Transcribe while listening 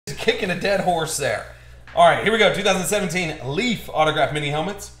kicking a dead horse there. All right, here we go. 2017 Leaf autograph mini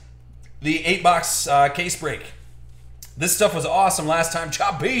helmets. The 8-box case break. This stuff was awesome last time.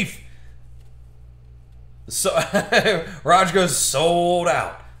 Chop beef. So Raj goes sold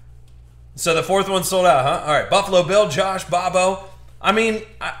out. So the fourth one sold out, huh? All right, Buffalo Bill, Josh, Bobo. I mean,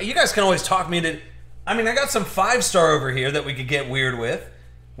 you guys can always talk me into... I mean, I got some 5-star over here that we could get weird with,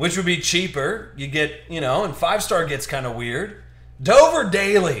 which would be cheaper. You get, you know, and 5-star gets kind of weird. Dover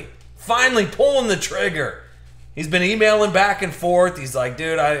Daily, finally pulling the trigger. He's been emailing back and forth. He's like,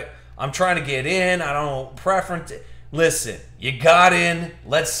 dude, I'm trying to get in. I don't preference. Listen, you got in.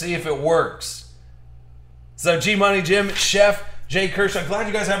 Let's see if it works. So G Money Jim, Chef, Jay Kershaw. Glad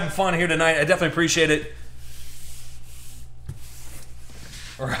you guys are having fun here tonight. I definitely appreciate it.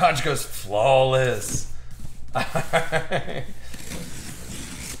 Raj goes flawless. I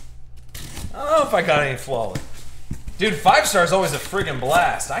don't know if I got any flawless. Dude, 5-star is always a friggin'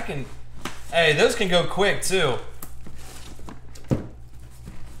 blast. Hey, those can go quick too.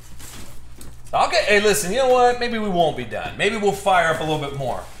 Hey, listen, you know what? Maybe we won't be done. Maybe we'll fire up a little bit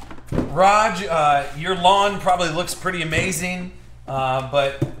more. Raj, your lawn probably looks pretty amazing,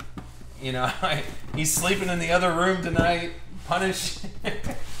 but, you know, he's sleeping in the other room tonight.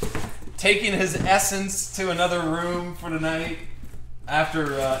 Taking his essence to another room for tonight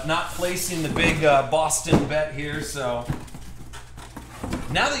after not placing the big Boston bet here. So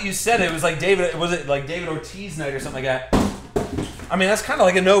now that you said it, it was like David Ortiz night or something like that. I mean, that's kind of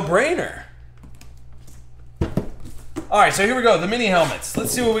like a no-brainer. All right, so here we go, the mini helmets.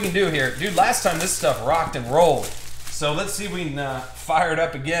 Let's see what we can do here. Dude, last time this stuff rocked and rolled. So let's see if we can fire it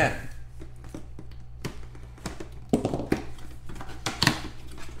up again.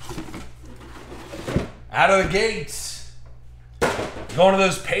 Out of the gates. Going to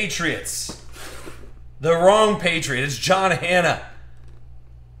those Patriots. The wrong Patriot. It's John Hanna.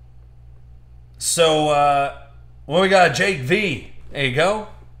 So, well, we got Jake V. There you go.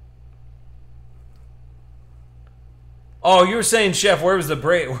 Oh, you were saying, Chef, where was the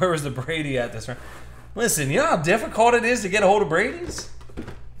Brady at this round? Listen, you know how difficult it is to get a hold of Brady's?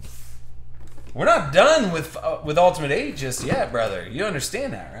 We're not done with Ultimate 8 just yet, brother. You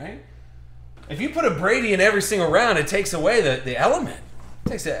understand that, right? If you put a Brady in every single round, it takes away the element. It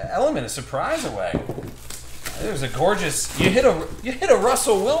takes the element of surprise away. There's a gorgeous... You hit a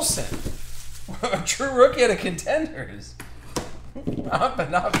Russell Wilson. A true rookie out of Contenders. Not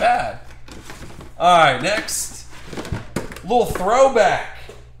bad. All right, next. Little throwback.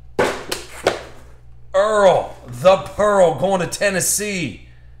 Earl, the Pearl, going to Tennessee.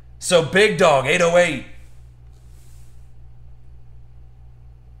 So Big Dog, 808.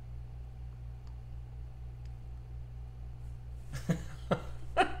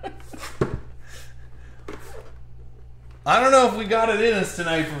 I don't know if we got it in us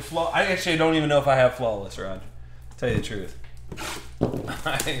tonight for flawless. I actually don't even know if I have flawless, Rod. Tell you the truth.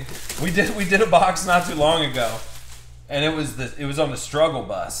 We did a box not too long ago, and it was on the struggle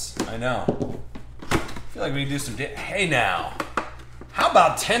bus. I know. I feel like we can do some. Hey now, how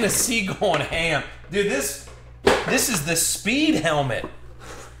about Tennessee going ham, dude? This is the speed helmet.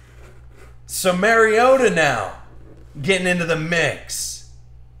 So Mariota now getting into the mix,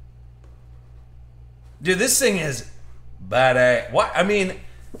 dude. This thing is badass. What? I mean,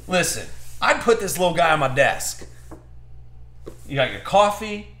 listen, I'd put this little guy on my desk. You got your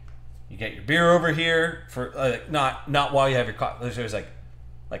coffee, you got your beer over here for not while you have your coffee. There's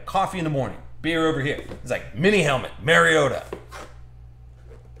like coffee in the morning, beer over here. It's like mini helmet, Mariota.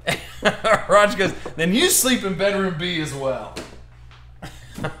 Raj goes, then you sleep in bedroom B as well.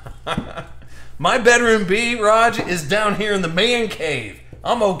 My bedroom B, Raj, is down here in the man cave.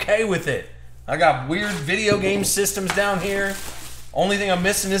 I'm okay with it. I got weird video game systems down here. Only thing I'm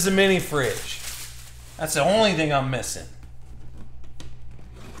missing is a mini fridge. That's the only thing I'm missing.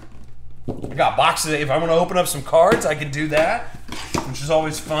 I got boxes. If I want to open up some cards, I can do that, which is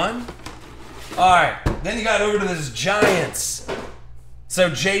always fun. All right, then you got over to this Giants. So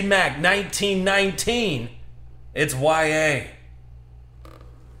J-Mac 1919, it's YA.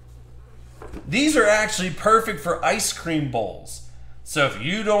 These are actually perfect for ice cream bowls. So if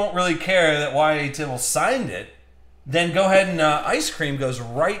you don't really care that YA Tibble signed it, then go ahead and ice cream goes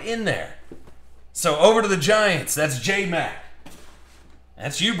right in there. So over to the Giants, that's J-Mac.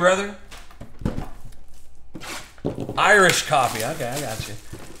 That's you, brother. Irish coffee, okay, I got you.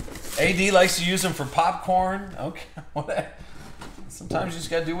 AD likes to use them for popcorn. Okay, whatever. Sometimes you just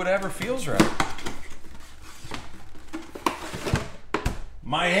gotta do whatever feels right.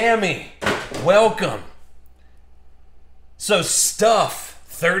 Miami, welcome. So Stuff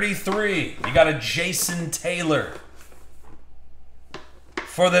 33, you got a Jason Taylor.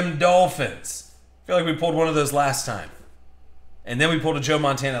 for them Dolphins. I feel like we pulled one of those last time. And then we pulled a Joe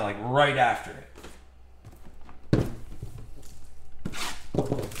Montana like right after it.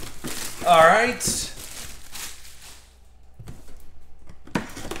 All right.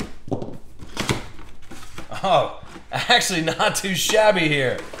 Oh, actually not too shabby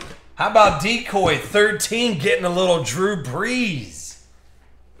here. How about Decoy 13 getting a little Drew Brees?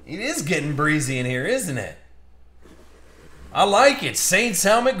 It is getting breezy in here, isn't it? I like it. Saints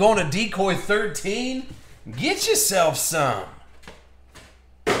helmet going to Decoy 13. Get yourself some.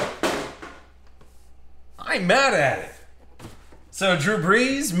 I ain't mad at it. So Drew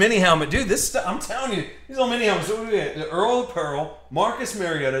Brees, mini helmet. Dude, this stuff, I'm telling you, these little mini helmets. So we get Earl of Pearl, Marcus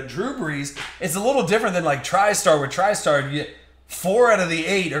Mariota, Drew Brees. It's a little different than like TriStar, where TriStar, you get 4 out of the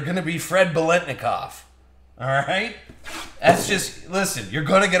 8 are going to be Fred Biletnikoff. All right? That's just, listen, you're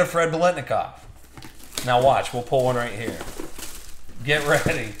going to get a Fred Biletnikoff. Now watch, we'll pull one right here. Get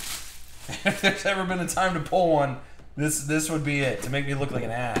ready. If there's ever been a time to pull one, this would be it, to make me look like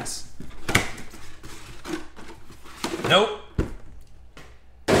an ass. Nope.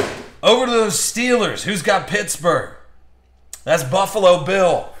 Over to those Steelers. Who's got Pittsburgh? That's Buffalo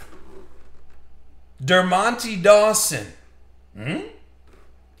Bill. Dermontti Dawson.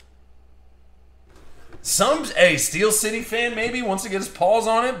 Some Steel City fan maybe wants to get his paws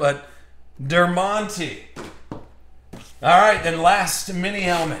on it, but Dermontti. All right, then last mini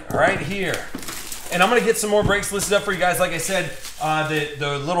helmet right here. And I'm going to get some more breaks listed up for you guys. Like I said,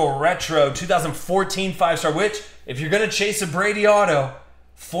 the little retro 2014 5-star, which if you're going to chase a Brady auto,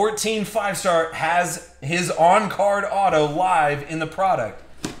 14 5-star has his on-card auto live in the product,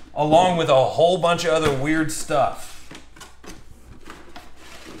 along with a whole bunch of other weird stuff.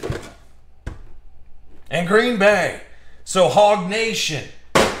 And Green Bay. So Hog Nation.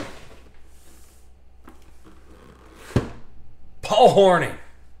 Paul Hornung.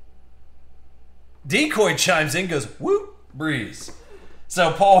 Decoy chimes in, goes, whoop, Breeze.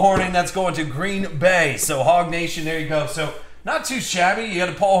 So Paul Hornung, that's going to Green Bay. So Hog Nation, there you go. So not too shabby. You got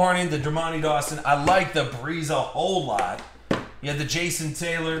a Paul Hornung, the Dermontti Dawson. I like the Breeze a whole lot. You had the Jason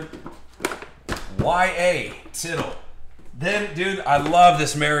Taylor. Y.A. Tittle. Then, dude, I love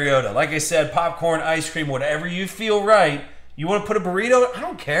this Mariota. Like I said, popcorn, ice cream, whatever you feel right. You want to put a burrito? I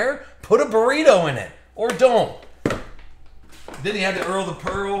don't care. Put a burrito in it. Or don't. Then you had the Earl of the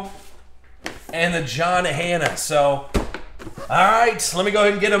Pearl and the John Hannah. So, all right. Let me go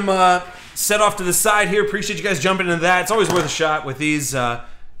ahead and get them set off to the side here. Appreciate you guys jumping into that. It's always worth a shot with these. Why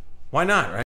not, right?